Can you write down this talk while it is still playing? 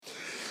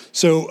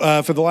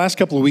So for the last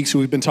couple of weeks,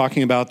 we've been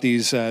talking about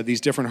these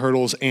different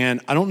hurdles, and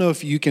I don't know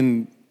if you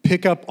can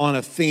pick up on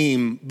a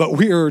theme, but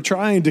we are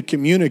trying to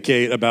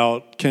communicate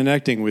about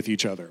connecting with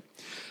each other.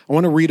 I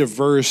want to read a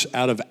verse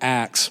out of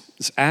Acts.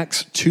 It's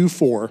Acts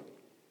 2:4.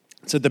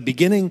 It's at the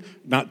beginning,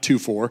 not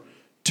 2:4,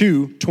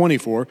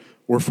 2:24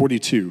 or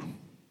 42.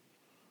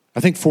 I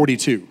think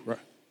 42, right?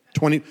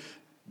 20,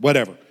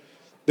 whatever.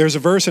 There's a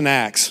verse in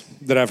Acts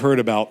that I've heard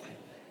about.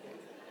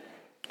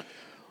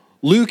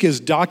 Luke is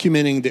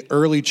documenting the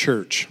early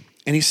church,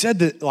 and he said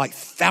that like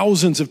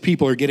thousands of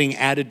people are getting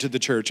added to the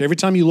church. Every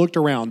time you looked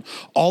around,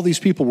 all these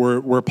people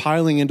were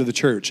piling into the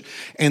church,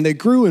 and they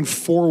grew in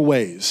four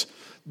ways.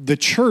 The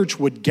church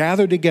would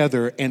gather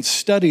together and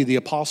study the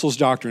apostles'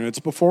 doctrine. It's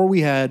before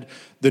we had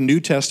the New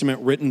Testament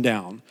written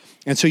down.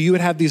 And so you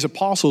would have these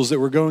apostles that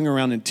were going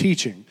around and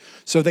teaching.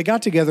 So they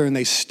got together and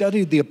they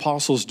studied the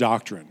apostles'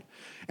 doctrine.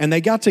 And they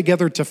got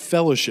together to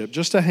fellowship,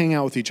 just to hang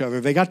out with each other.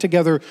 They got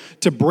together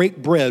to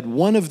break bread.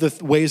 One of the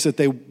ways that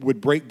they would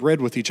break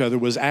bread with each other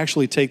was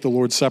actually take the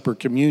Lord's Supper,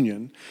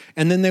 communion.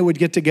 And then they would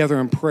get together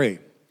and pray.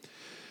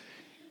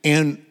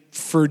 And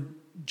for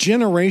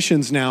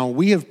generations now,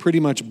 we have pretty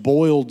much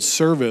boiled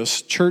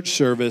service, church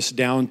service,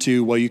 down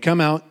to, well, you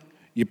come out,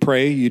 you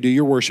pray, you do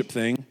your worship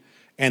thing,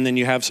 and then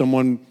you have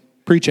someone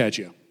preach at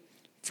you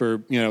for,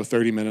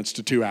 30 minutes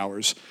to 2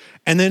 hours.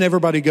 And then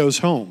everybody goes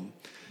home.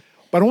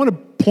 But I want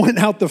to point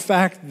out the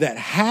fact that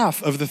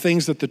half of the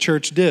things that the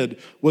church did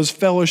was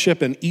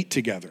fellowship and eat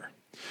together.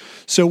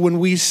 So when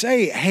we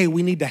say, hey,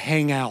 we need to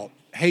hang out,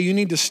 hey, you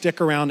need to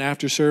stick around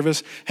after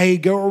service, hey,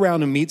 go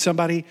around and meet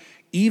somebody,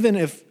 even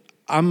if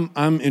I'm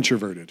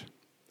introverted.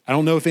 I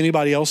don't know if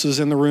anybody else is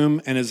in the room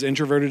and as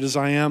introverted as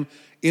I am.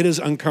 It is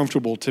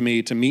uncomfortable to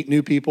me to meet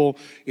new people.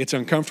 It's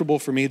uncomfortable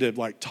for me to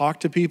talk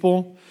to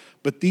people.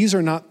 But these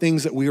are not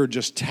things that we are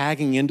just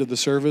tagging into the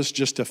service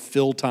just to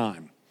fill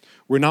time.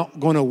 We're not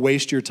going to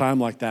waste your time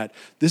like that.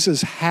 This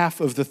is half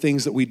of the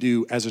things that we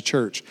do as a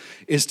church,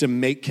 is to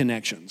make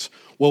connections.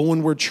 Well,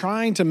 when we're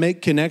trying to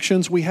make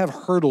connections, we have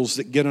hurdles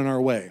that get in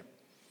our way.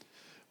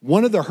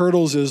 One of the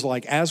hurdles is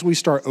as we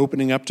start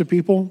opening up to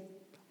people,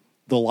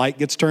 the light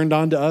gets turned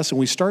on to us and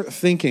we start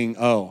thinking,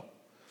 oh,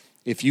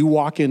 if you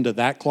walk into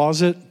that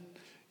closet,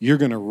 you're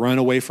going to run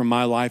away from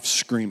my life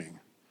screaming.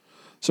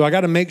 So I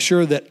got to make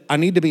sure that I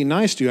need to be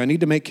nice to you. I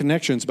need to make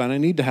connections, but I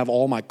need to have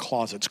all my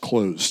closets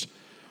closed.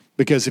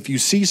 Because if you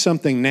see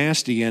something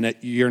nasty in it,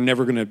 you're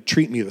never going to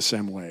treat me the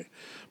same way.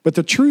 But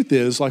the truth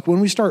is,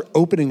 when we start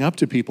opening up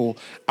to people,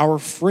 our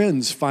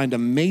friends find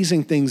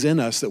amazing things in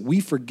us that we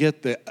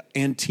forget the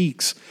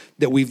antiques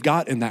that we've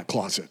got in that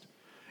closet.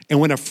 And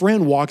when a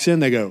friend walks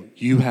in, they go,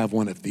 you have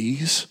one of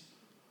these?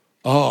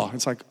 Oh,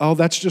 it's oh,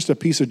 that's just a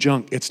piece of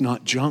junk. It's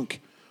not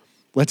junk.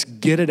 Let's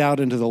get it out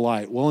into the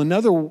light. Well,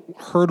 another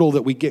hurdle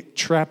that we get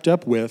trapped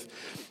up with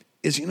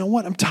is, you know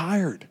what? I'm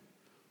tired.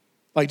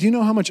 Do you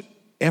know how much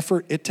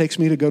effort it takes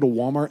me to go to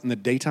Walmart in the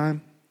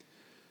daytime?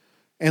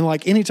 And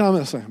anytime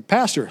I say,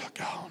 Pastor,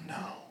 oh no.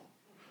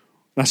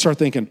 And I start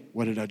thinking,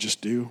 what did I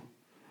just do?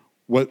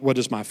 What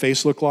does my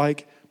face look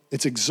like?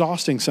 It's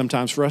exhausting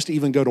sometimes for us to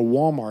even go to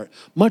Walmart,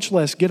 much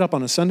less get up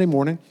on a Sunday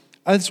morning.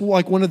 It's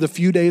one of the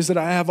few days that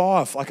I have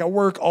off. I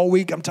work all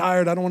week. I'm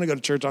tired. I don't want to go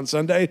to church on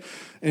Sunday.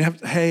 And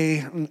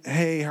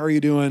hey, how are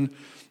you doing?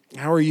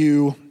 How are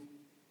you?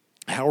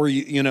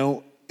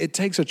 It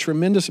takes a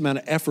tremendous amount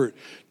of effort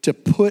to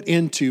put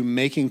into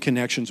making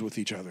connections with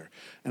each other.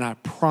 And I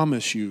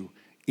promise you,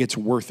 it's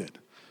worth it.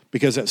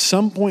 Because at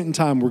some point in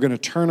time, we're going to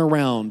turn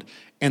around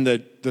and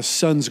the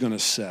sun's going to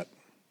set.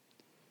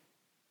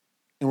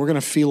 And we're going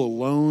to feel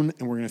alone,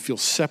 and we're going to feel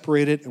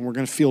separated, and we're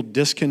going to feel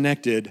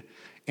disconnected.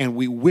 And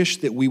we wish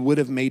that we would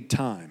have made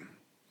time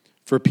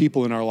for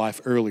people in our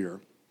life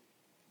earlier.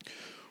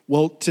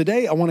 Well,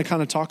 today I want to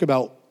kind of talk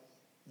about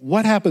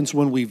what happens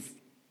when we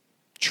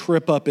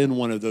trip up in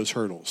one of those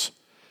hurdles.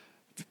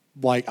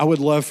 I would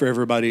love for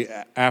everybody,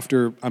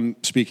 after I'm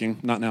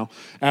speaking, not now,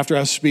 after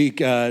I speak,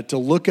 to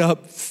look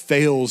up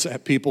fails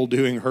at people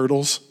doing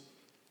hurdles.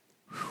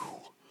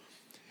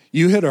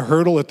 You hit a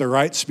hurdle at the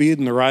right speed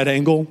and the right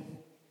angle,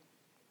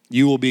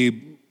 you will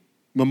be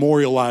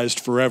memorialized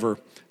forever.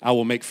 I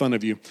will make fun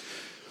of you.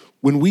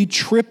 When we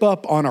trip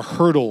up on a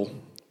hurdle,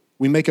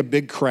 we make a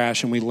big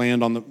crash and we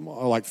land on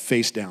the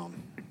face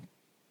down.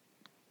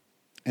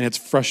 And it's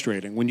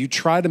frustrating. When you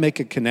try to make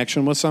a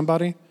connection with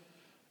somebody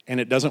and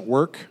it doesn't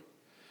work,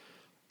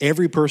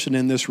 every person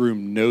in this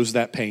room knows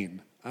that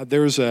pain.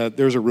 There's a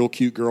real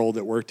cute girl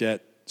that worked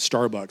at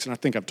Starbucks, and I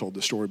think I've told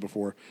this story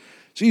before.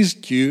 She's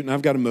cute, and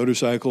I've got a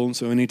motorcycle, and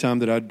so anytime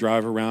that I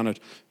drive around a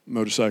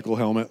motorcycle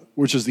helmet,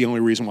 which is the only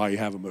reason why you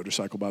have a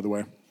motorcycle, by the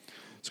way.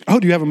 Oh,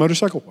 do you have a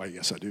motorcycle? Why,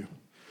 yes, I do.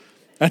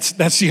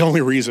 That's the only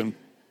reason.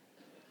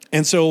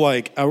 And so,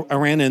 I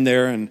ran in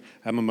there and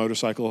had my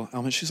motorcycle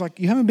helmet. She's like,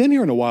 you haven't been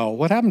here in a while.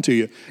 What happened to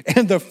you?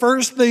 And the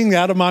first thing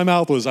out of my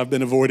mouth was, I've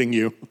been avoiding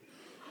you.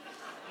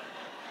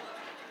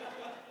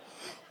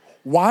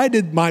 Why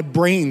did my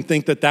brain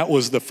think that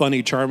was the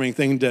funny, charming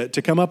thing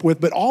to come up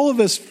with? But all of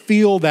us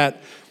feel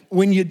that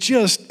when you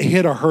just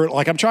hit a hurdle,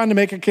 I'm trying to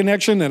make a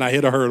connection and I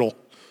hit a hurdle.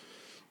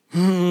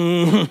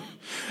 I'm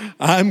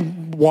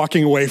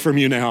walking away from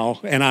you now,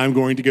 and I'm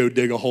going to go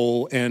dig a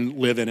hole and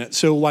live in it.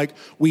 So like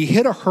we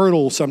hit a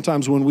hurdle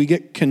sometimes when we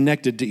get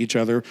connected to each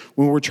other,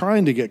 when we're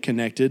trying to get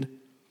connected,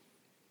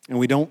 and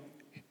we don't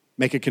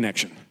make a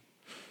connection.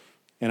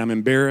 And I'm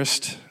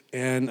embarrassed,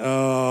 and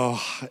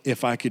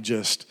if I could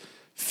just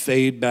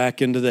fade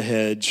back into the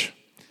hedge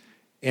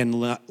and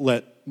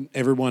let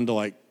everyone to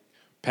like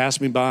pass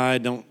me by.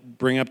 Don't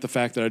bring up the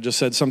fact that I just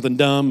said something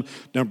dumb.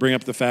 Don't bring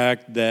up the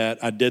fact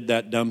that I did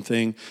that dumb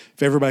thing.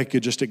 If everybody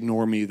could just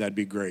ignore me, that'd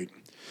be great.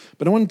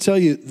 But I want to tell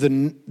you,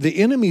 the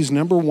enemy's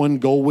number one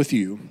goal with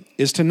you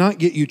is to not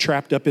get you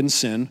trapped up in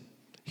sin.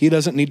 He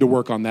doesn't need to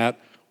work on that.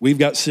 We've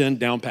got sin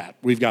down pat.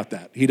 We've got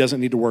that. He doesn't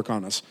need to work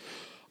on us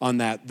on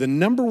that. The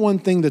number one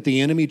thing that the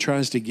enemy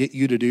tries to get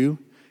you to do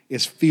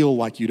is feel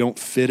like you don't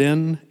fit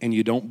in and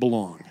you don't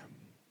belong.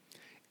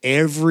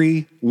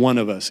 Every one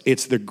of us.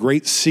 It's the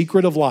great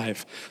secret of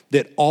life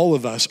that all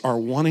of us are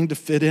wanting to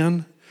fit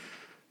in,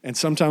 and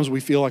sometimes we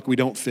feel like we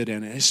don't fit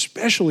in, and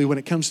especially when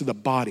it comes to the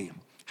body.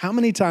 How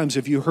many times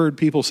have you heard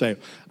people say,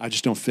 I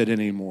just don't fit in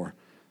anymore.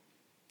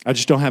 I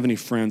just don't have any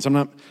friends. I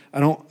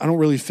don't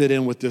really fit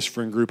in with this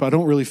friend group. I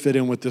don't really fit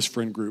in with this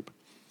friend group.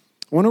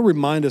 I want to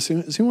remind us,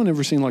 has anyone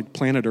ever seen like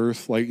Planet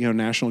Earth, like,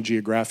 National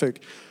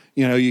Geographic?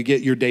 You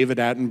get your David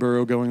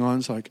Attenborough going on.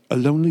 It's like, a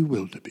lonely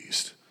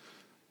wildebeest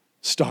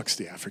stalks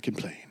the African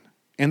plain.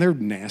 And they're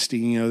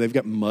nasty, they've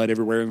got mud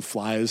everywhere and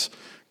flies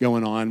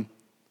going on.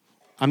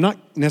 I'm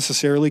not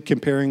necessarily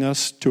comparing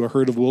us to a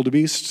herd of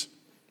wildebeests,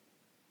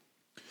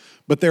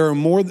 but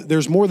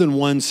there's more than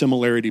one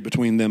similarity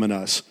between them and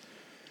us.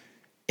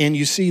 And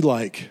you see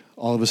like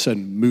all of a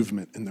sudden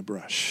movement in the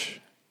brush,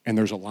 and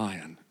there's a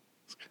lion.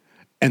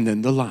 And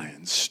then the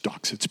lion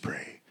stalks its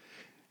prey.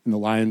 And the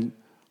lion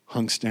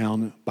hunks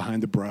down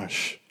behind the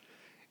brush.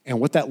 And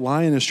what that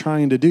lion is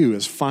trying to do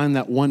is find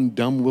that one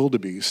dumb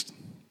wildebeest.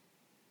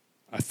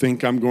 I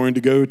think I'm going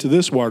to go to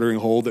this watering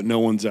hole that no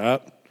one's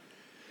at.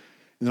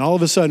 And then all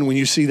of a sudden, when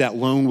you see that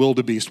lone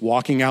wildebeest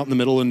walking out in the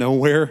middle of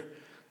nowhere,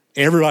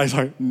 everybody's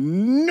like,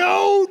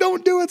 no,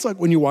 don't do it. It's like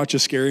when you watch a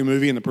scary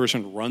movie and the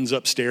person runs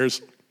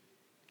upstairs.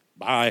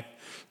 Bye.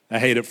 I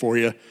hate it for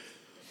you.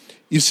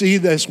 You see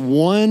this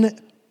one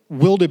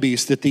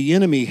wildebeest that the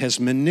enemy has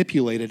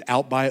manipulated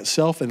out by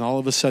itself, and all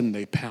of a sudden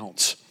they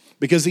pounce.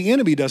 Because the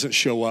enemy doesn't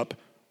show up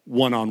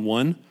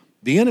one-on-one.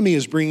 The enemy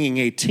is bringing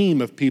a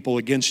team of people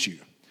against you.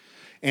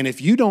 And if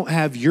you don't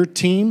have your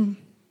team,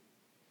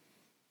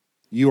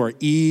 you are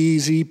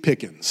easy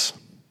pickings.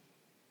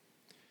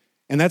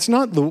 And that's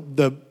not,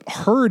 the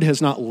herd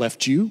has not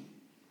left you.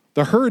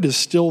 The herd is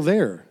still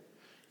there.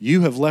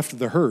 You have left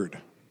the herd.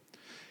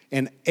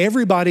 And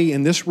everybody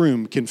in this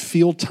room can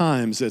feel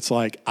times it's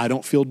like, I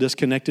don't feel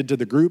disconnected to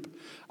the group.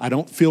 I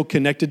don't feel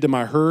connected to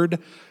my herd.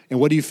 And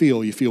what do you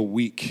feel? You feel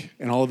weak.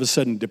 And all of a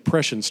sudden,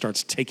 depression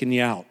starts taking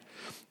you out.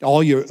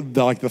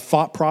 The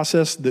thought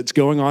process that's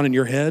going on in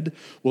your head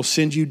will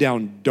send you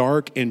down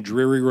dark and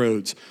dreary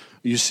roads.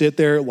 You sit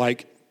there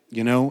like,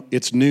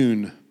 it's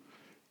noon,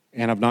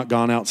 and I've not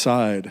gone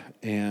outside,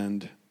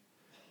 and,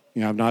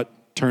 I've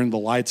not turned the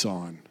lights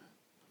on.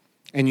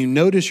 And you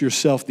notice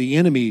yourself, the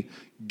enemy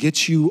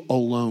gets you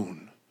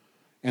alone.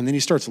 And then he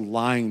starts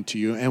lying to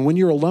you. And when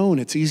you're alone,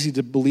 it's easy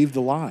to believe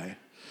the lie.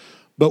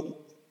 But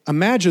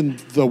imagine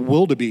the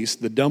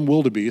wildebeest, the dumb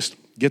wildebeest,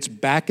 gets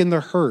back in the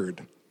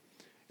herd.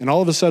 And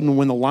all of a sudden,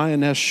 when the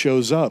lioness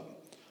shows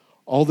up,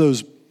 all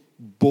those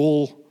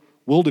bull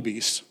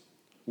wildebeests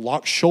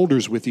lock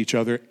shoulders with each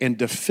other and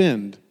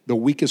defend the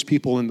weakest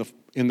people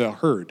in the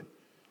herd.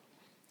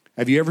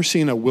 Have you ever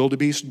seen a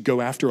wildebeest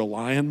go after a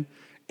lion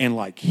and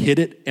like hit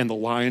it, and the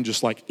lion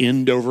just like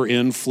end over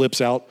end flips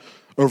out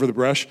over the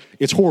brush?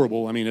 It's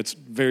horrible. I mean, it's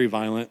very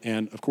violent,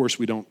 and of course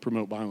we don't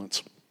promote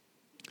violence.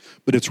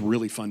 But it's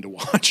really fun to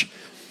watch.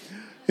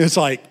 It's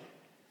like,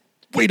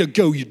 way to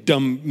go, you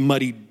dumb,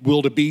 muddy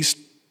wildebeest.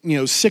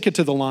 Sick it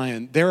to the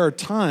lion. There are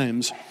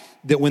times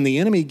that when the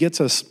enemy gets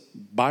us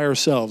by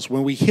ourselves,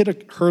 when we hit a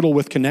hurdle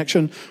with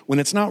connection, when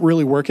it's not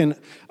really working,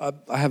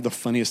 I have the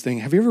funniest thing.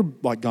 Have you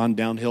ever gone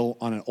downhill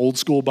on an old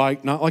school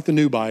bike? Not like the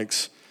new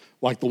bikes,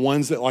 like the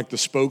ones that the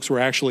spokes were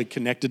actually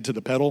connected to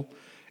the pedal,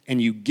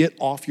 and you get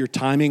off your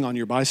timing on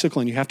your bicycle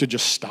and you have to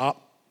just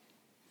stop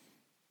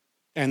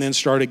and then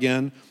start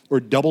again, or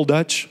double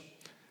dutch.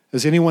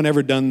 Has anyone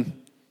ever done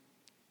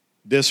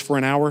this for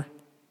an hour?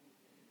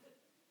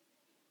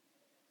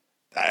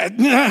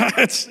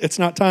 It's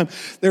not time.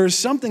 There is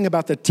something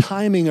about the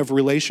timing of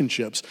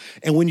relationships,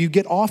 and when you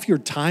get off your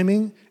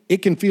timing,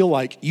 it can feel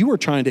like you are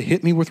trying to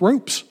hit me with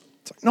ropes.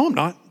 It's like, no, I'm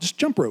not. Just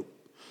jump rope.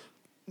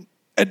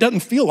 It doesn't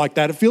feel like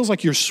that. It feels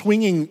like you're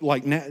swinging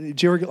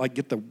did you ever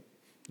get the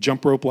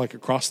jump rope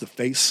across the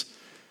face?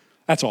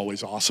 That's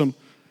always awesome.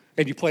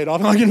 And you play it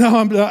off,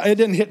 it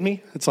didn't hit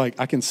me. It's like,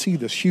 I can see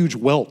this huge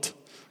welt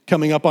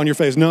coming up on your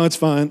face. No, it's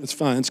fine,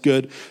 it's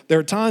good. There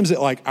are times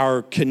that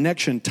our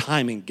connection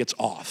timing gets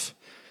off.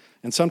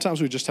 And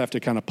sometimes we just have to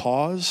kind of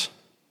pause.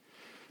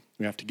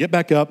 We have to get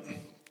back up,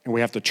 and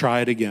we have to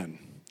try it again.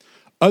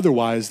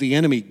 Otherwise, the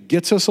enemy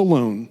gets us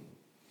alone,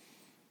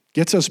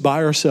 gets us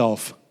by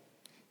ourselves,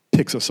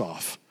 picks us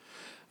off.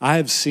 I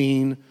have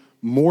seen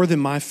more than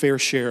my fair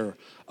share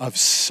of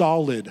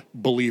solid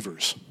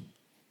believers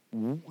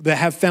that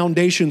have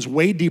foundations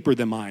way deeper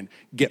than mine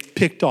get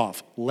picked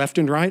off left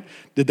and right.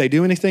 Did they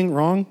do anything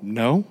wrong?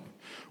 No.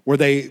 Were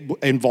they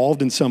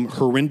involved in some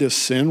horrendous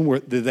sin?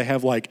 Did they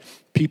have like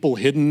people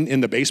hidden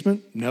in the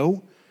basement?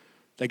 No.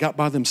 They got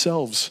by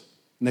themselves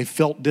and they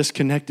felt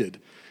disconnected.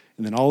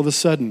 And then all of a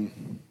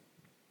sudden,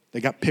 they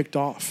got picked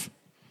off.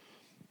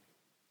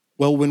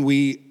 Well, when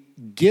we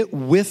get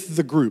with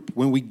the group,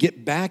 when we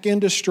get back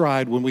into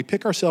stride, when we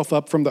pick ourselves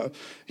up from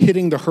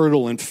hitting the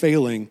hurdle and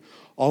failing,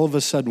 all of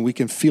a sudden we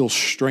can feel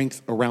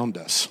strength around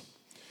us.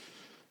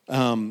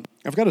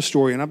 I've got a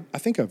story, and I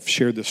think I've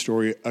shared this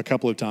story a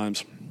couple of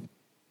times.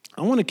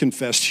 I want to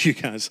confess to you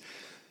guys,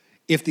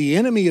 if the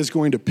enemy is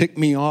going to pick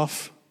me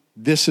off,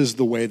 this is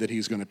the way that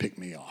he's going to pick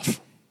me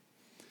off.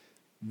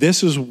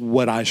 This is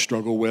what I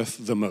struggle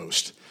with the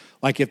most.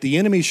 Like if the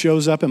enemy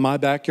shows up in my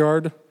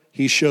backyard,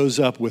 he shows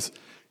up with,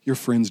 your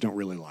friends don't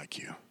really like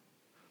you.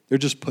 They're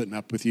just putting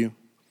up with you.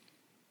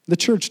 The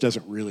church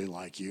doesn't really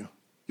like you.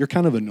 You're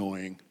kind of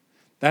annoying.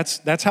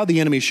 That's how the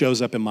enemy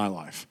shows up in my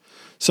life.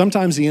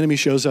 Sometimes the enemy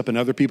shows up in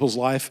other people's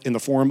life in the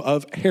form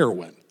of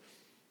heroin.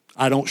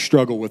 I don't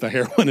struggle with a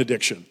heroin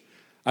addiction.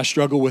 I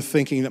struggle with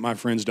thinking that my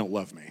friends don't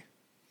love me.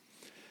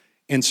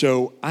 And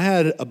so I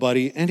had a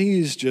buddy, and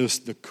he's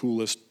just the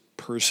coolest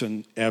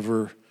person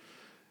ever.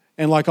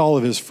 And like all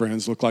of his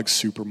friends look like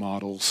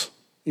supermodels,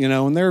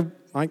 and they're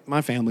like,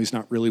 my family's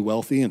not really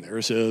wealthy, and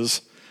theirs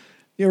is.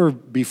 You ever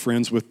be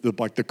friends with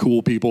the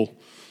cool people,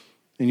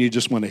 and you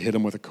just want to hit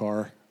them with a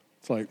car?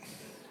 It's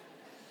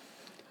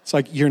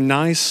like you're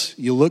nice,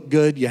 you look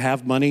good, you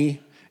have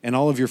money, and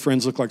all of your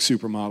friends look like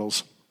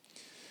supermodels.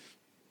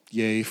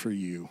 Yay for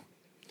you.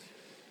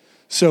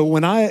 So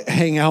when I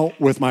hang out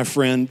with my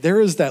friend, there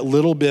is that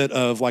little bit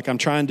of like I'm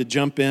trying to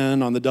jump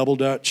in on the double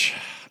dutch,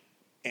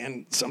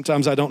 and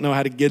sometimes I don't know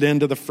how to get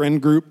into the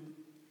friend group,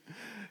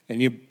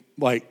 and you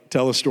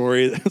tell a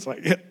story that's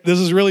like, this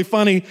is really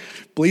funny,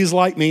 please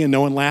like me, and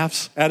no one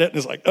laughs at it, and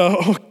it's like,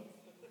 oh,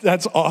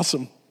 that's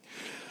awesome.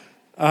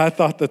 I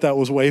thought that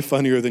was way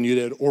funnier than you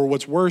did. Or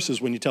what's worse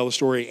is when you tell a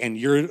story and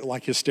you're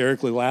like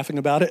hysterically laughing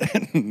about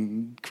it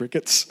and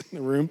crickets in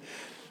the room.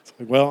 It's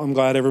like, well, I'm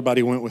glad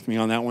everybody went with me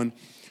on that one.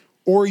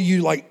 Or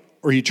you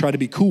try to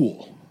be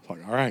cool. It's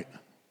like, all right,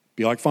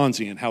 be like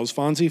Fonzie. And how's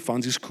Fonzie?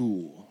 Fonzie's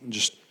cool. And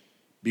just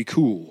be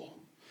cool.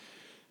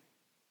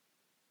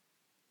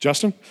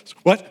 Justin?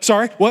 What?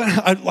 Sorry? What?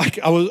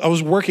 I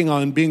was working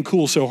on being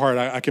cool so hard,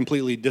 I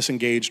completely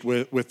disengaged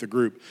with the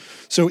group.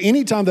 So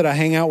anytime that I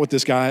hang out with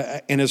this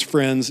guy and his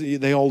friends,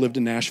 they all lived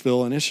in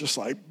Nashville, and it's just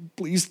like,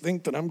 please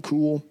think that I'm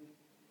cool.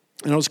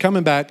 And I was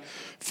coming back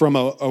from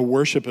a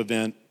worship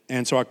event,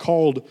 and so I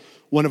called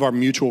one of our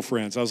mutual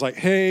friends. I was like,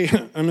 hey,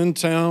 I'm in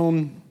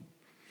town.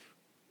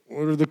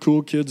 What are the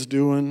cool kids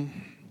doing?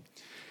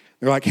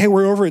 They're like, hey,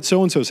 we're over at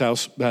so-and-so's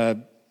house.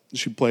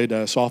 She played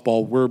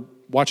softball. We're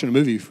watching a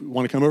movie. If you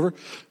want to come over?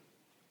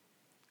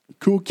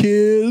 Cool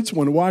kids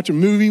want to watch a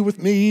movie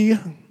with me?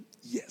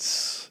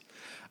 Yes.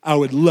 I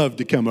would love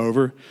to come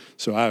over.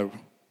 So I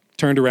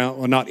turned around,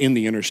 well, not in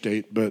the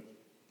interstate, but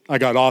I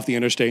got off the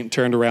interstate and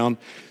turned around,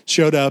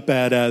 showed up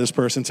at this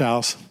person's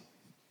house.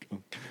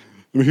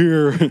 I'm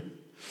here.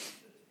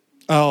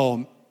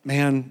 Oh,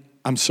 man,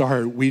 I'm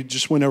sorry. We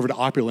just went over to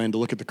Opryland to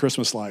look at the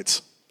Christmas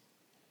lights.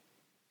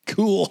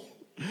 Cool.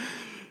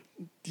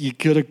 You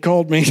could have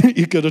called me.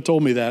 You could have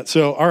told me that.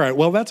 So, all right,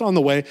 well, that's on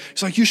the way.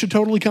 It's like, you should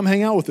totally come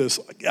hang out with us.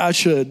 Like, I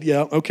should.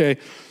 Yeah, okay.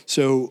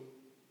 So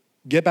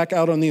get back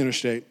out on the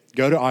interstate.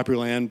 Go to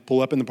Opryland.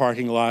 Pull up in the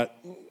parking lot.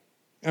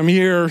 I'm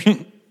here.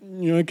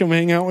 You want to come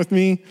hang out with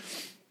me?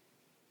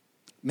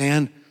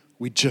 Man,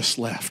 we just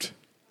left.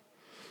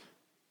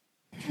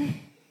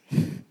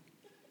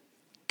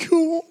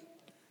 Cool.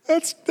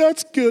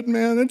 That's good,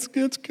 man. It's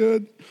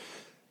good.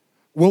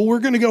 Well, we're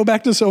going to go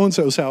back to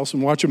so-and-so's house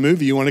and watch a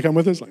movie. You want to come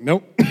with us? Like,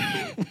 nope.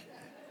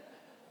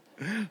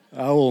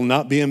 I will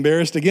not be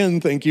embarrassed again,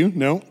 thank you.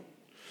 No.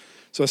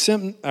 So I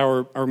sent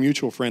our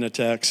mutual friend a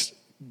text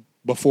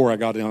before I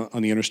got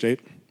on the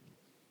interstate.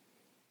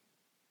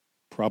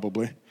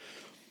 Probably.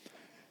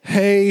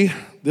 Hey,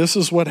 this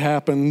is what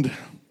happened.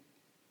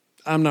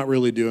 I'm not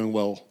really doing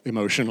well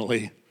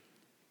emotionally.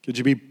 Could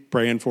you be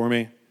praying for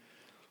me?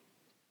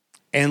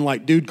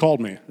 And dude called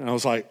me. And I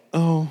was like,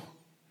 oh.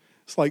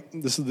 It's like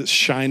this is this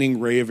shining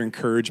ray of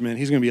encouragement.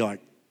 He's going to be like,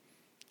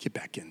 get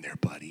back in there,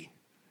 buddy.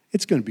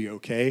 It's going to be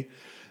okay.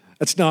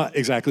 That's not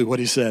exactly what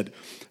he said.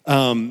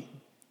 From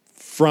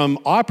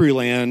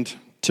Opryland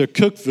to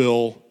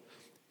Cookeville,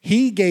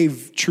 he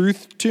gave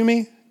truth to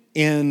me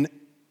in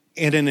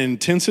an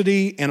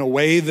intensity and a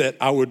way that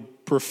I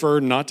would prefer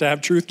not to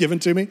have truth given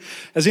to me.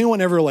 Has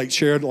anyone ever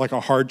shared a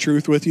hard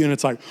truth with you and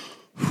it's like,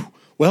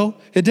 well,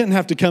 it didn't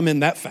have to come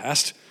in that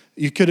fast.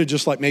 You could have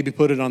just maybe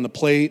put it on the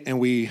plate and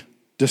we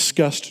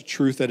discussed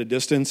truth at a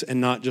distance and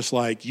not just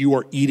you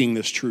are eating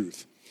this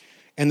truth.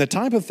 And the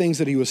type of things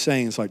that he was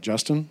saying is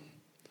Justin,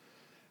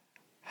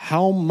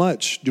 how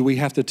much do we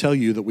have to tell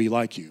you that we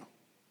like you?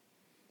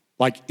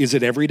 Is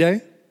it every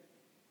day?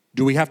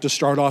 Do we have to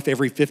start off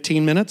every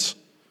 15 minutes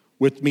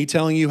with me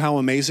telling you how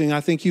amazing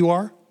I think you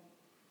are?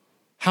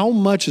 How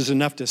much is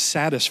enough to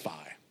satisfy?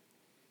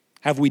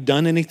 Have we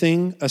done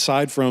anything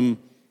aside from,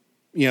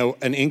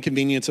 an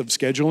inconvenience of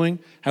scheduling?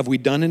 Have we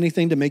done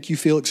anything to make you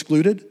feel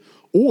excluded?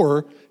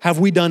 Or have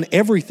we done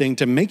everything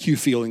to make you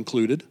feel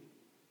included?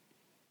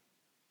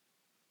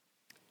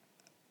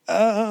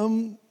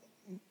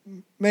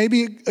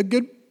 Maybe a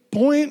good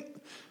point.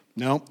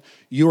 No,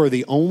 you are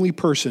the only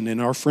person in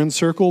our friend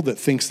circle that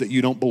thinks that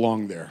you don't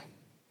belong there.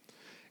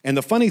 And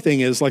the funny thing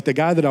is, like the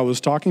guy that I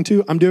was talking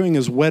to, I'm doing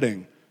his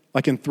wedding,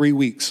 like in 3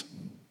 weeks.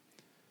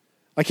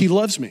 Like he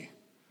loves me.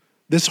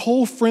 This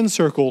whole friend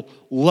circle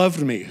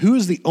loved me. Who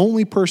is the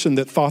only person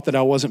that thought that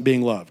I wasn't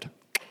being loved?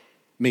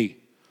 Me.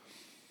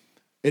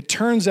 It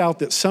turns out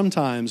that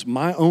sometimes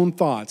my own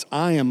thoughts,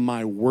 I am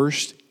my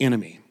worst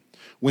enemy.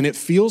 When it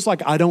feels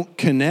like I don't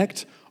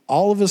connect,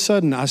 all of a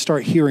sudden I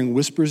start hearing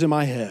whispers in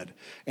my head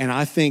and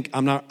I think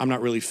I'm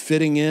not really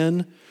fitting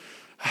in.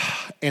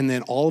 And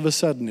then all of a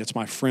sudden it's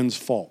my friend's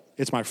fault.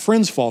 It's my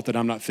friend's fault that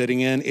I'm not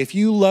fitting in. If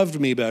you loved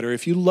me better,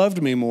 if you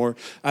loved me more,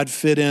 I'd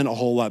fit in a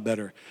whole lot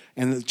better.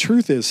 And the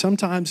truth is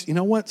sometimes,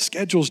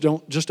 schedules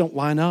don't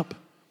line up.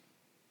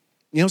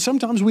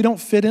 Sometimes we don't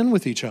fit in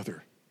with each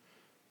other.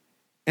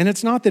 And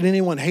it's not that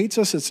anyone hates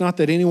us. It's not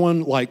that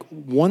anyone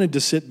wanted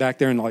to sit back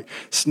there and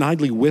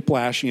snidely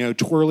whiplash,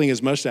 twirling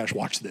his mustache.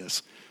 Watch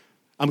this.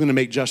 I'm going to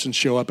make Justin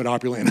show up at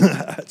Opryland.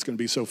 It's going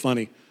to be so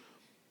funny.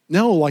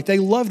 No, they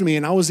loved me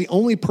and I was the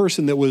only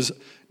person that was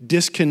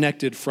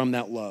disconnected from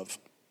that love.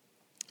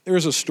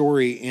 There's a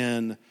story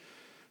in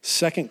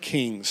 2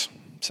 Kings.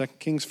 2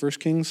 Kings, 1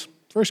 Kings?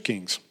 1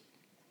 Kings.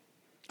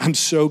 I'm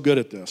so good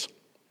at this.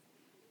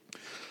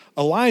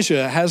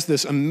 Elijah has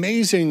this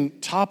amazing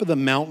top of the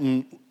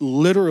mountain,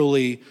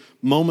 literally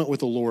moment with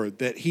the Lord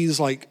that he's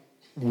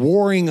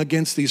warring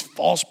against these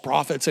false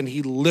prophets and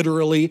he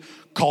literally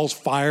calls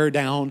fire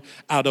down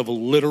out of a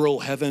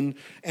literal heaven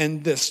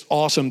and this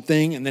awesome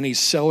thing. And then he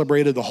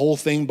celebrated the whole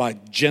thing by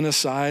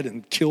genocide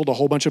and killed a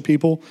whole bunch of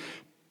people.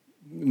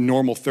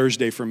 Normal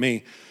Thursday for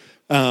me.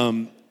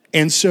 And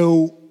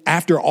so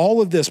after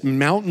all of this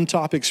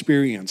mountaintop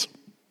experience,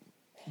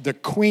 the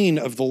queen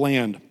of the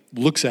land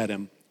looks at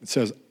him and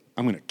says,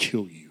 I'm going to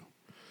kill you.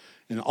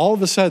 And all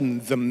of a sudden,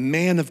 the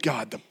man of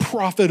God, the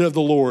prophet of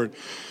the Lord,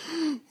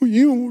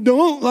 you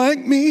don't like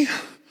me,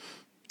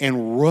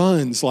 and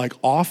runs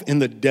off in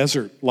the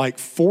desert,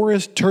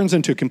 forest, turns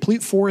into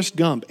complete Forrest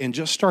Gump and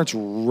just starts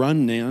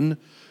running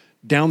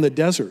down the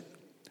desert.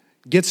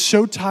 Gets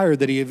so tired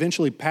that he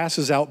eventually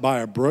passes out by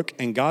a brook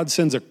and God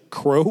sends a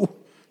crow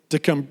to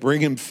come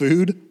bring him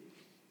food.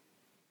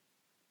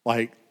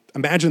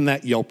 Imagine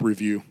that Yelp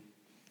review.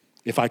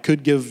 If I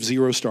could give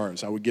 0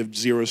 stars, I would give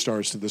 0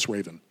 stars to this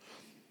raven.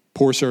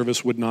 Poor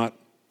service, would not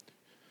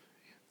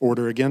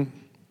order again.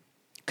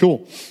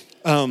 Cool.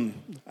 I'm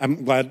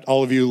glad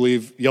all of you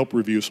leave Yelp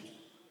reviews.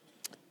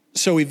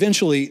 So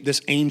eventually,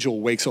 this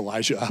angel wakes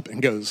Elijah up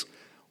and goes,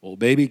 well,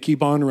 baby,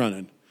 keep on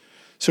running.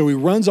 So he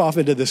runs off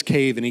into this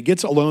cave, and he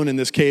gets alone in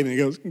this cave, and he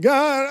goes,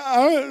 God,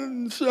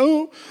 I'm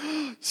so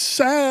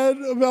sad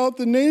about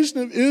the nation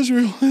of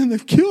Israel, and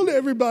they've killed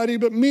everybody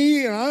but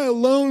me, and I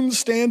alone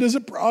stand as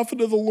a prophet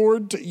of the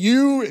Lord to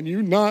you, and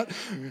you not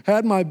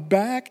had my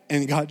back.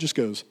 And God just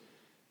goes,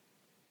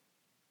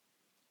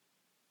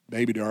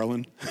 baby,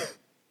 darling,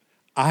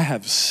 I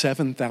have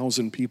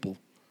 7,000 people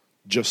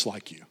just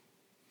like you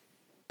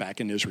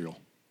back in Israel.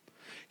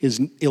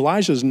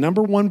 Elijah's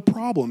number one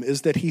problem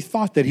is that he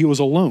thought that he was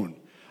alone.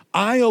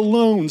 I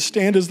alone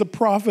stand as the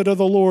prophet of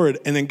the Lord.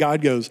 And then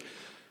God goes,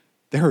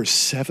 there are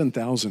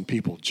 7,000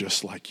 people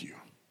just like you.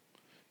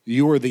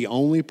 You are the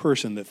only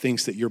person that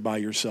thinks that you're by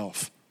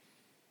yourself.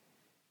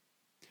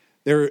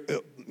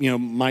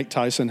 Mike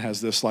Tyson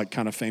has this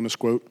kind of famous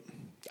quote.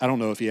 I don't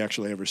know if he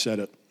actually ever said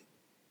it.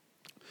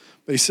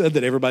 But he said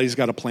that everybody's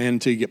got a plan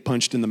until you get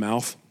punched in the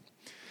mouth.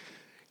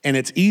 And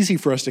it's easy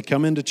for us to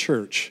come into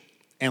church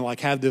and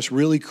have this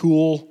really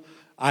cool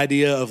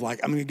idea of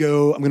I'm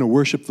going to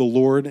worship the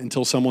Lord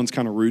until someone's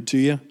kind of rude to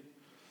you.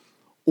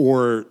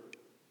 Or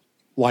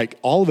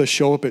all of us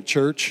show up at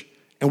church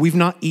and we've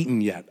not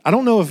eaten yet. I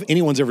don't know if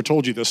anyone's ever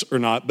told you this or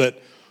not,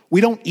 but we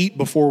don't eat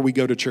before we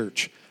go to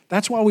church.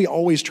 That's why we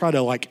always try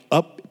to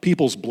up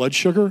people's blood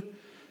sugar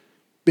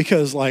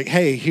because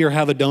hey, here,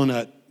 have a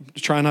donut.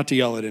 Try not to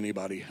yell at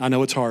anybody. I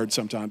know it's hard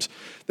sometimes.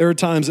 There are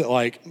times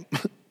that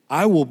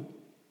I will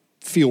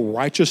feel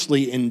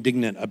righteously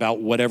indignant about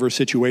whatever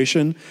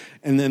situation.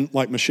 And then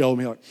Michelle will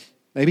be like,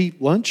 maybe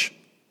lunch?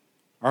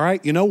 All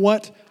right, you know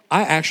what?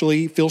 I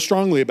actually feel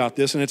strongly about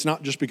this, and it's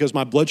not just because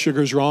my blood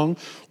sugar is wrong.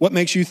 What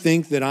makes you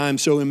think that I'm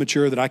so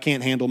immature that I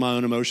can't handle my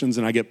own emotions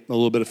and I get a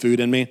little bit of food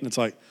in me? And it's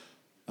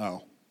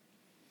oh.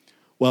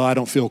 Well, I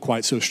don't feel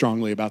quite so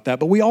strongly about that.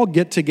 But we all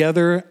get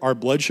together. Our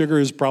blood sugar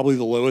is probably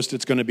the lowest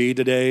it's going to be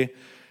today.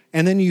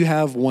 And then you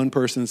have one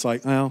person that's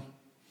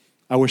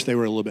I wish they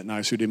were a little bit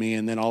nicer to me.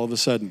 And then all of a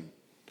sudden,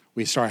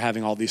 we start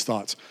having all these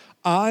thoughts.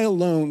 I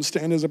alone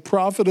stand as a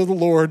prophet of the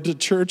Lord to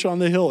church on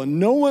the hill, and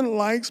no one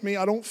likes me.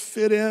 I don't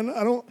fit in.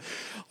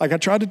 I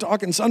tried to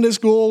talk in Sunday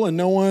school, and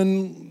no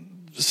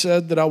one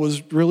said that I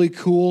was really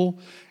cool.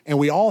 And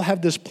we all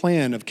have this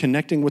plan of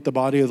connecting with the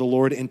body of the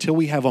Lord until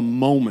we have a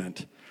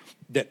moment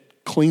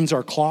that cleans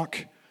our clock,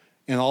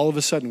 and all of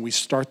a sudden we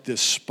start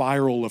this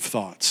spiral of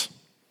thoughts,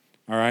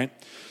 all right?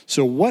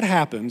 So what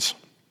happens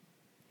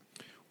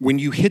when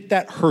you hit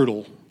that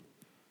hurdle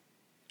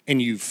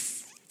and you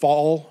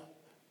fall,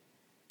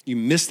 you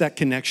miss that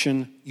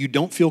connection, you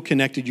don't feel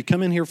connected. You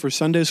come in here for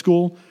Sunday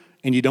school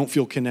and you don't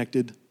feel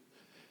connected.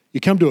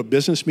 You come to a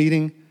business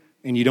meeting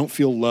and you don't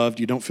feel loved,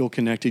 you don't feel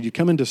connected. You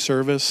come into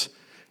service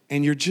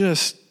and you're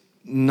just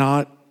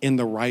not in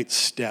the right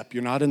step.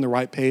 You're not in the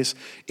right pace.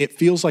 It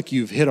feels like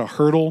you've hit a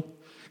hurdle.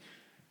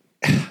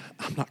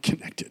 I'm not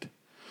connected.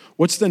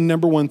 What's the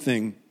number one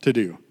thing to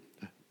do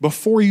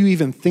before you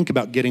even think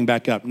about getting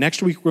back up?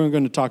 Next week, we're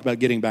going to talk about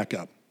getting back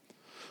up.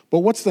 But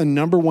what's the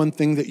number one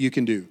thing that you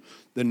can do?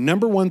 The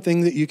number one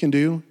thing that you can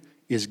do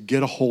is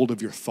get a hold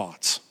of your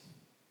thoughts.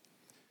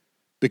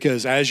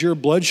 Because as your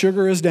blood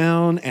sugar is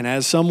down and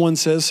as someone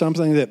says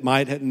something that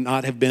might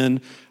not have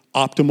been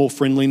optimal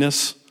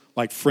friendliness,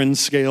 like friend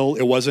scale,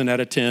 it wasn't at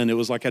a 10, it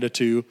was like at a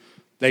 2.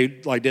 They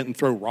didn't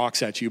throw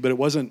rocks at you, but it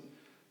wasn't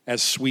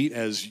as sweet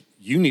as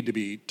you need to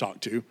be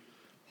talked to.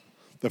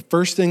 The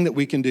first thing that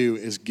we can do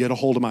is get a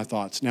hold of my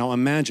thoughts. Now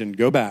imagine,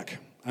 go back.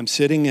 I'm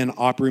sitting in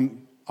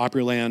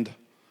Opryland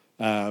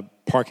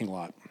parking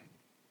lot,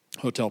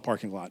 hotel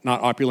parking lot.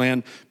 Not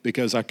Opryland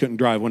because I couldn't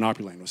drive when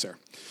Opryland was there.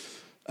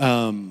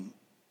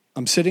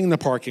 I'm sitting in the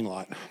parking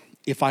lot.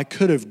 If I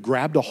could have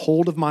grabbed a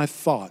hold of my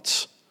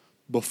thoughts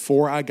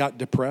before I got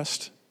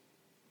depressed,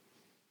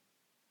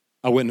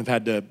 I wouldn't have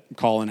had to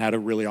call and had a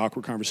really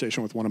awkward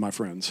conversation with one of my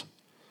friends.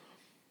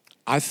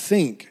 I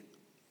think,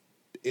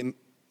 in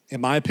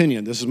my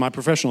opinion, this is my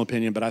professional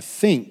opinion, but I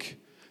think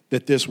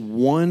that this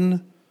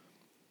one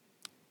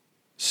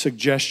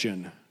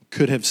suggestion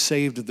could have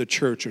saved the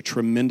church a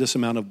tremendous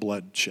amount of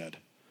bloodshed.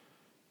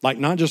 Like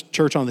not just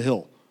Church on the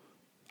Hill,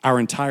 our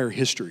entire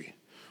history.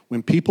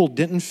 When people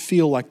didn't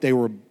feel like they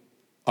were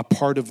a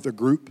part of the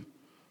group,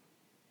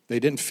 they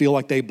didn't feel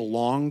like they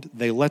belonged,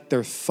 they let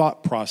their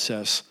thought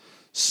process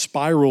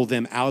spiral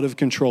them out of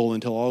control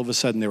until all of a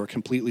sudden they were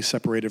completely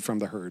separated from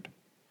the herd.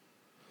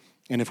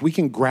 And if we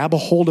can grab a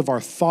hold of our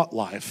thought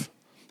life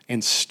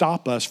and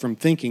stop us from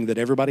thinking that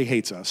everybody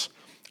hates us.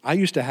 I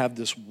used to have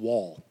this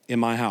wall in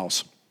my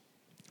house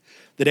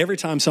that every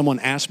time someone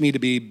asked me to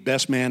be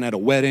best man at a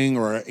wedding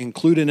or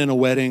included in a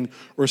wedding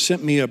or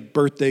sent me a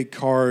birthday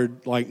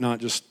card, like not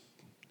just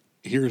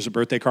here's a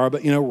birthday card,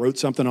 but wrote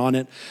something on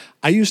it,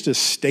 I used to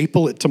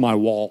staple it to my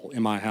wall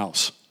in my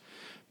house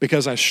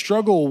because I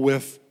struggle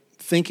with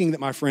thinking that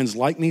my friends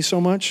like me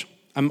so much.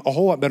 I'm a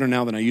whole lot better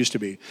now than I used to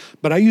be.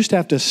 But I used to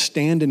have to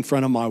stand in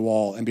front of my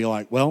wall and be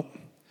like, well,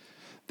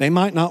 they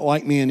might not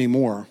like me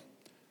anymore,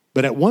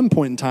 but at one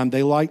point in time,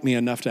 they liked me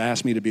enough to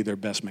ask me to be their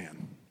best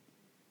man.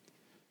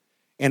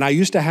 And I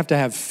used to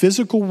have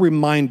physical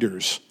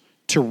reminders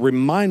to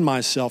remind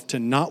myself to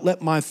not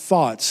let my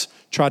thoughts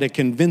try to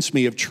convince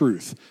me of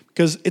truth.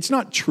 Because it's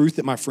not truth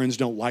that my friends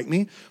don't like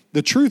me.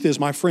 The truth is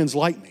my friends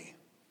like me.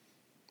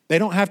 They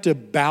don't have to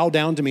bow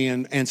down to me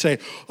and say,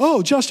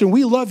 oh, Justin,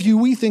 we love you.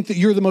 We think that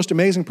you're the most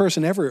amazing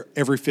person ever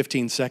every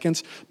 15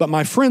 seconds. But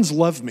my friends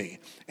love me.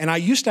 And I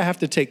used to have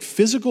to take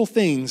physical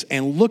things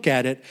and look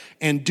at it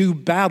and do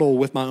battle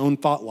with my own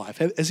thought life.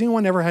 Has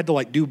anyone ever had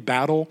to do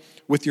battle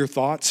with your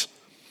thoughts?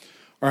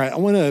 All right, I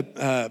want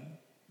to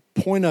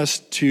point us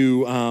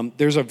to,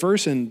 there's a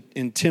verse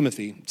in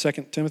Timothy, 2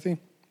 Timothy,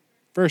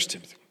 1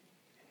 Timothy.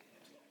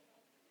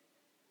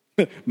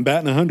 I'm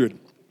batting 100.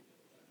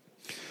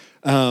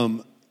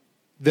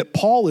 That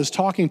Paul is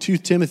talking to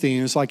Timothy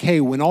and it's like,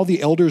 hey, when all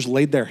the elders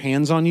laid their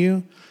hands on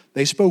you,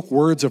 they spoke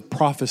words of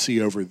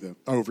prophecy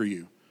over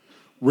you.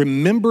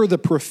 Remember the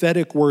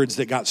prophetic words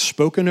that got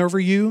spoken over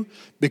you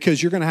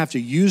because you're going to have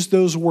to use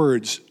those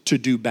words to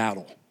do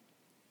battle.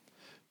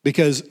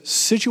 Because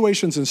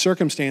situations and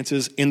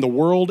circumstances in the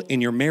world,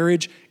 in your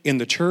marriage, in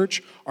the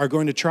church are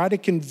going to try to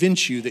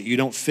convince you that you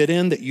don't fit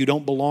in, that you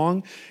don't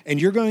belong.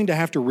 And you're going to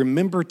have to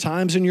remember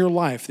times in your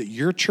life that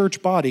your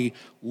church body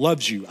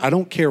loves you. I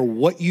don't care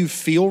what you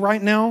feel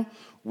right now.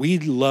 We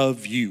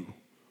love you.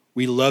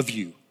 We love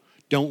you.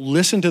 Don't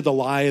listen to the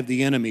lie of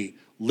the enemy.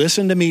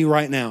 Listen to me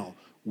right now.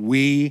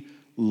 We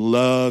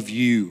love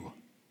you.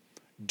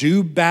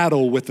 Do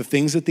battle with the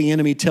things that the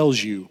enemy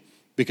tells you,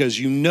 because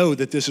you know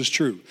that this is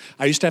true.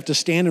 I used to have to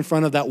stand in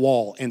front of that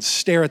wall and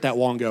stare at that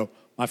wall and go,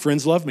 my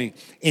friends love me.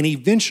 And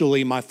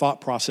eventually my thought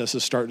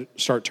processes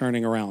start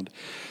turning around.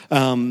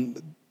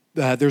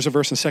 There's a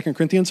verse in 2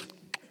 Corinthians,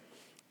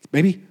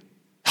 maybe?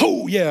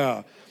 Oh,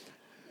 yeah.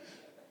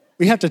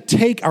 We have to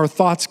take our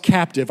thoughts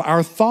captive.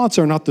 Our thoughts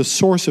are not the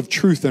source of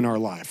truth in our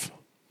life.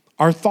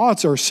 Our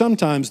thoughts are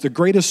sometimes the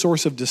greatest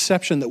source of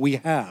deception that we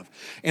have.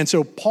 And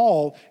so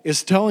Paul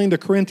is telling the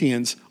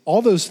Corinthians,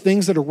 all those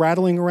things that are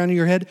rattling around in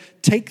your head,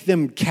 take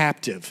them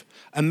captive.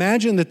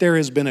 Imagine that there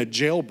has been a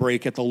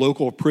jailbreak at the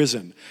local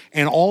prison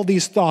and all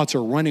these thoughts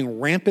are running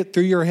rampant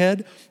through your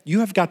head. You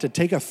have got to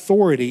take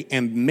authority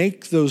and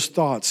make those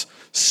thoughts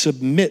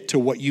submit to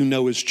what you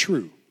know is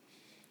true.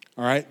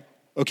 All right?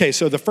 Okay,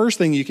 so the first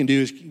thing you can do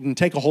is you can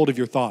take a hold of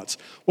your thoughts.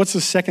 What's the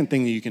second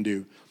thing that you can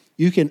do?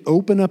 You can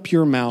open up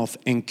your mouth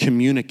and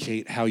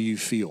communicate how you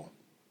feel.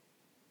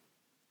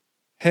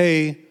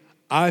 Hey,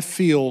 I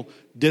feel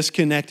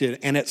disconnected.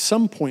 And at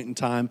some point in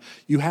time,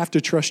 you have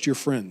to trust your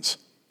friends.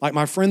 Like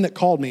my friend that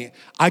called me,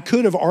 I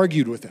could have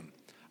argued with him.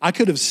 I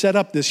could have set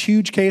up this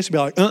huge case and be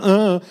like,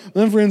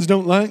 my friends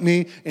don't like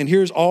me, and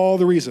here's all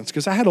the reasons.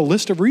 Because I had a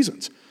list of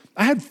reasons.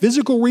 I had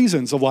physical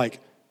reasons of like,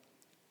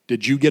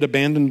 did you get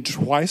abandoned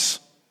twice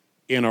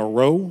in a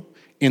row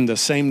in the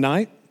same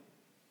night?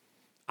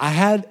 I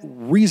had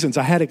reasons,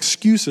 I had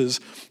excuses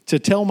to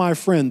tell my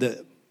friend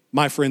that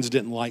my friends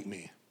didn't like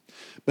me.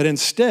 But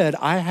instead,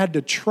 I had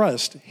to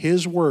trust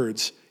his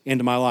words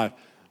into my life.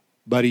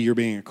 Buddy, you're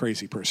being a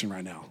crazy person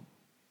right now.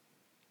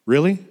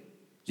 Really?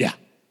 Yeah.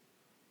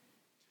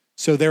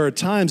 So there are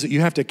times that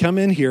you have to come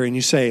in here and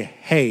you say,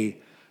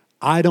 hey,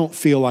 I don't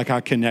feel like I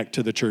connect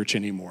to the church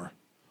anymore.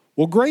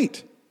 Well,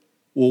 great.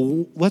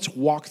 Well, let's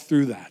walk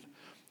through that.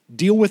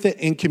 Deal with it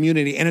in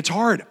community. And it's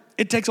hard.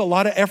 It takes a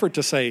lot of effort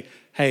to say,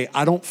 hey,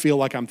 I don't feel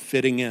like I'm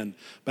fitting in.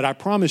 But I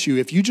promise you,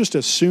 if you just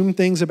assume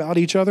things about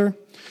each other,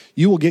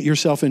 you will get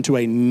yourself into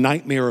a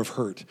nightmare of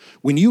hurt.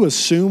 When you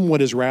assume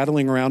what is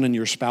rattling around in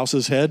your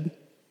spouse's head,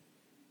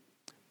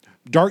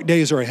 dark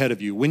days are ahead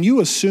of you. When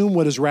you assume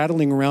what is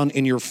rattling around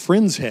in your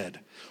friend's head,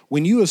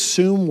 when you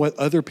assume what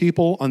other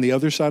people on the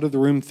other side of the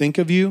room think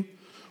of you,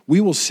 we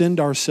will send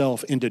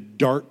ourselves into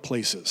dark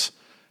places.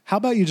 How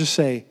about you just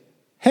say,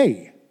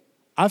 hey,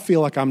 I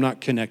feel like I'm not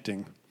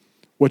connecting.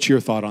 What's your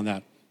thought on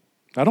that?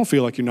 I don't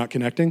feel like you're not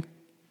connecting.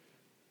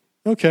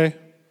 Okay.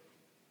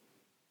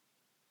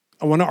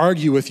 I want to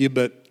argue with you,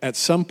 but at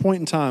some point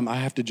in time, I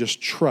have to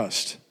just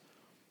trust.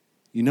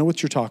 You know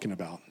what you're talking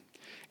about.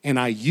 And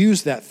I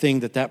use that thing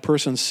that that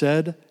person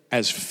said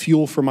as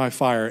fuel for my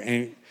fire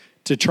and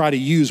to try to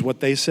use what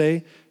they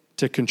say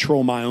to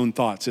control my own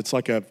thoughts. It's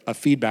like a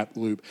feedback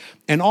loop.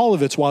 And all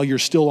of it's while you're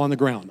still on the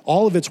ground.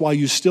 All of it's while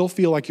you still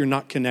feel like you're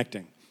not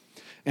connecting.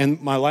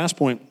 And my last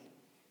point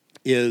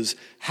is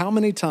how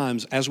many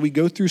times as we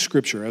go through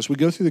Scripture, as we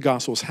go through the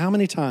Gospels, how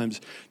many times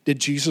did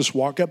Jesus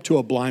walk up to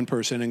a blind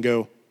person and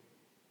go,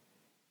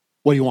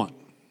 what do you want?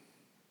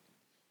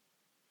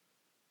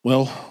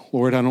 Well,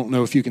 Lord, I don't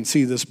know if you can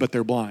see this, but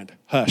they're blind.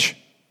 Hush.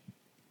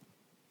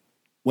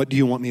 What do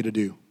you want me to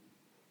do?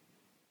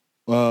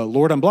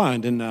 Lord, I'm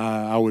blind, and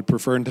I would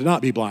prefer to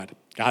not be blind.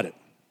 Got it.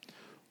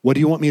 What do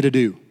you want me to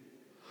do?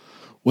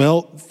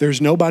 Well,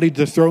 there's nobody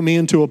to throw me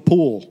into a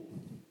pool.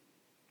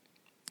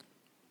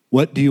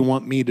 What do you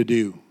want me to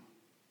do?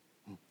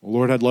 Well,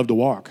 Lord, I'd love to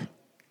walk.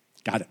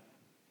 Got it.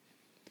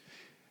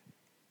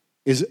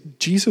 Is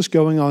Jesus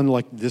going on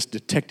like this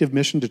detective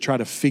mission to try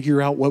to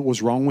figure out what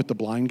was wrong with the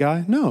blind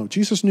guy? No,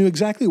 Jesus knew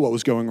exactly what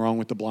was going wrong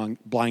with the blind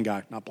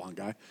guy. Not blind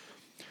guy.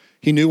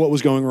 He knew what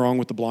was going wrong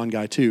with the blind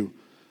guy too.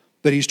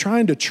 But he's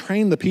trying to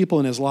train the people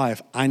in his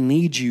life. I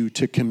need you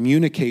to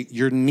communicate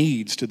your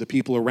needs to the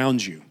people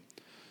around you.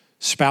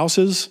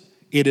 Spouses,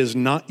 it is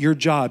not your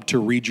job to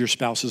read your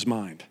spouse's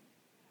mind.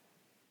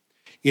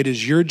 It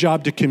is your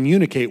job to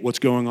communicate what's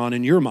going on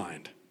in your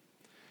mind.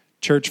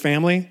 Church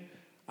family,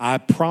 I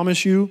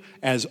promise you,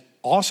 as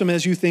awesome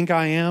as you think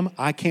I am,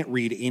 I can't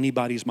read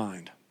anybody's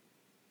mind.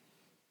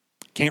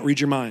 Can't read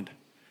your mind.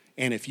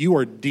 And if you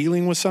are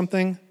dealing with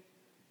something,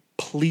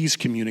 please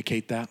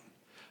communicate that.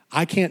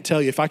 I can't tell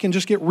you, if I can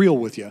just get real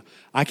with you,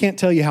 I can't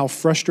tell you how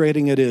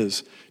frustrating it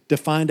is to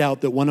find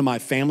out that one of my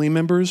family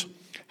members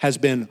has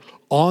been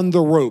on the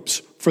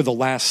ropes for the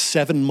last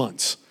 7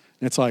 months.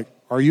 And it's like,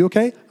 are you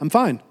okay? I'm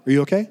fine. Are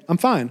you okay? I'm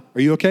fine.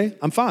 Are you okay?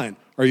 I'm fine.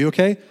 Are you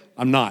okay?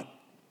 I'm not.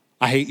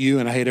 I hate you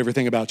and I hate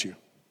everything about you.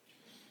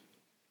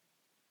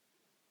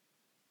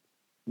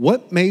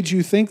 What made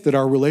you think that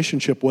our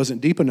relationship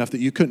wasn't deep enough that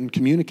you couldn't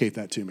communicate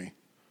that to me?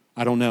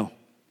 I don't know.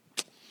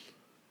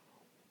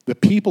 The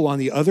people on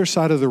the other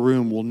side of the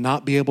room will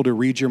not be able to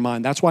read your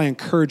mind. That's why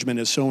encouragement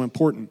is so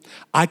important.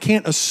 I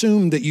can't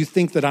assume that you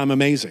think that I'm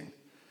amazing.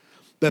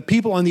 The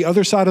people on the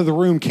other side of the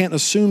room can't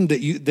assume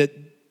that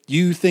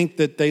you think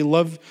that they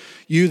love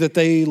you,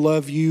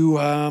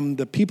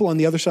 The people on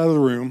the other side of the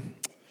room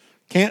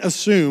can't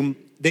assume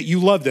that you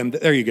love them.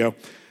 There you go.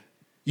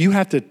 You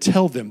have to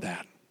tell them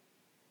that.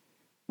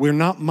 We're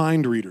not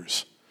mind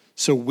readers.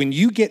 So when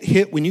you get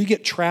hit, when you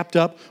get trapped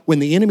up, when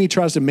the enemy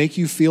tries to make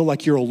you feel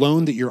like you're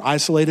alone, that you're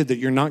isolated, that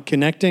you're not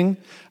connecting,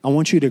 I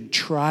want you to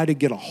try to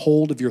get a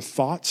hold of your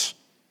thoughts.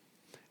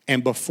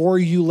 And before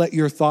you let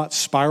your thoughts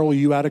spiral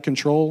you out of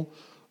control,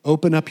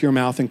 open up your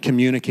mouth and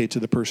communicate to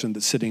the person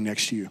that's sitting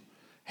next to you.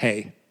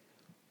 Hey,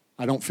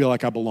 I don't feel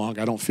like I belong.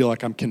 I don't feel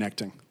like I'm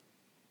connecting.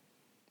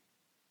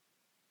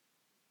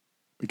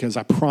 Because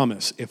I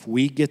promise, if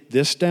we get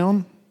this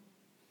down,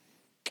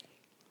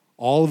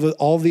 all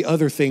of the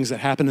other things that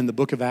happen in the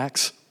book of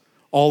Acts,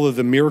 all of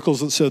the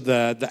miracles. So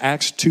the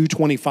Acts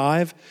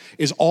 2:25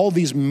 is all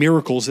these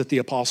miracles that the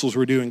apostles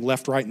were doing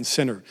left, right, and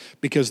center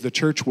because the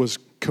church was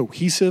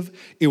cohesive.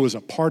 It was a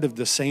part of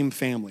the same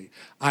family.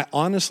 I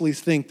honestly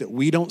think that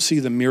we don't see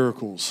the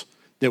miracles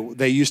that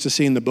they used to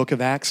see in the book of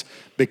Acts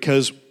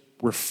because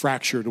we're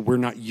fractured, we're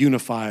not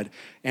unified,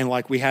 and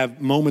like we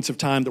have moments of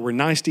time that we're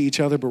nice to each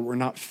other, but we're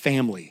not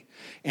family.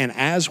 And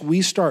as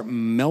we start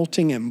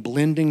melting and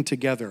blending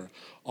together,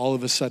 all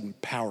of a sudden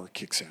power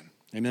kicks in.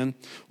 Amen?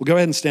 Well, go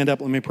ahead and stand up.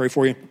 Let me pray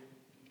for you.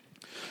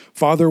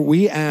 Father,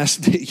 we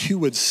ask that you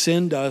would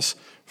send us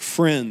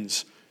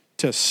friends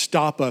to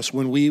stop us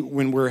when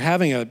we're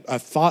having a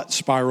thought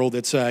spiral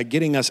that's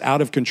getting us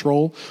out of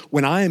control.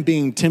 When I am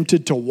being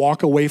tempted to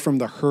walk away from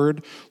the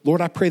herd, Lord,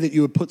 I pray that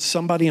you would put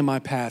somebody in my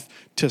path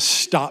to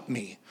stop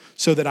me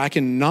so that I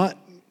can not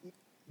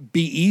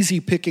be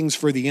easy pickings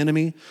for the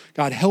enemy.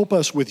 God, help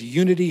us with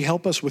unity.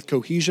 Help us with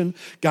cohesion.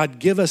 God,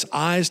 give us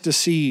eyes to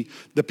see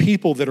the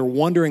people that are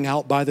wandering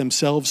out by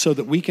themselves so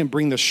that we can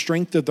bring the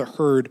strength of the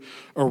herd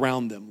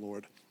around them,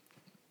 Lord.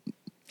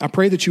 I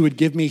pray that you would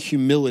give me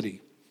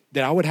humility,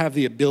 that I would have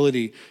the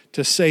ability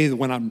to say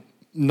when I'm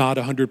not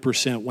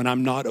 100%, when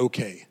I'm not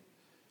okay.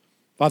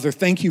 Father,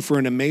 thank you for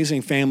an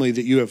amazing family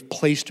that you have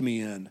placed me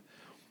in,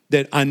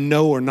 that I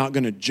know are not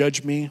going to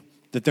judge me,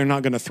 that they're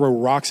not going to throw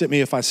rocks at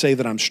me if I say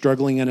that I'm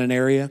struggling in an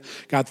area.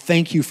 God,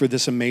 thank you for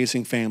this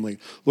amazing family.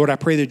 Lord, I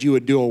pray that you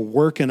would do a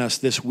work in us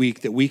this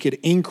week, that we could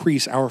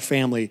increase our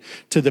family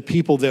to the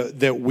people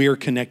that we're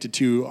connected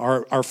to,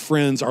 our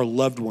friends, our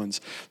loved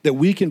ones, that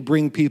we can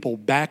bring people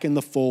back in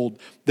the fold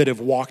that have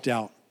walked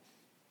out.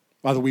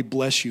 Father, we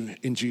bless you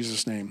in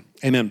Jesus' name.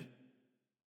 Amen.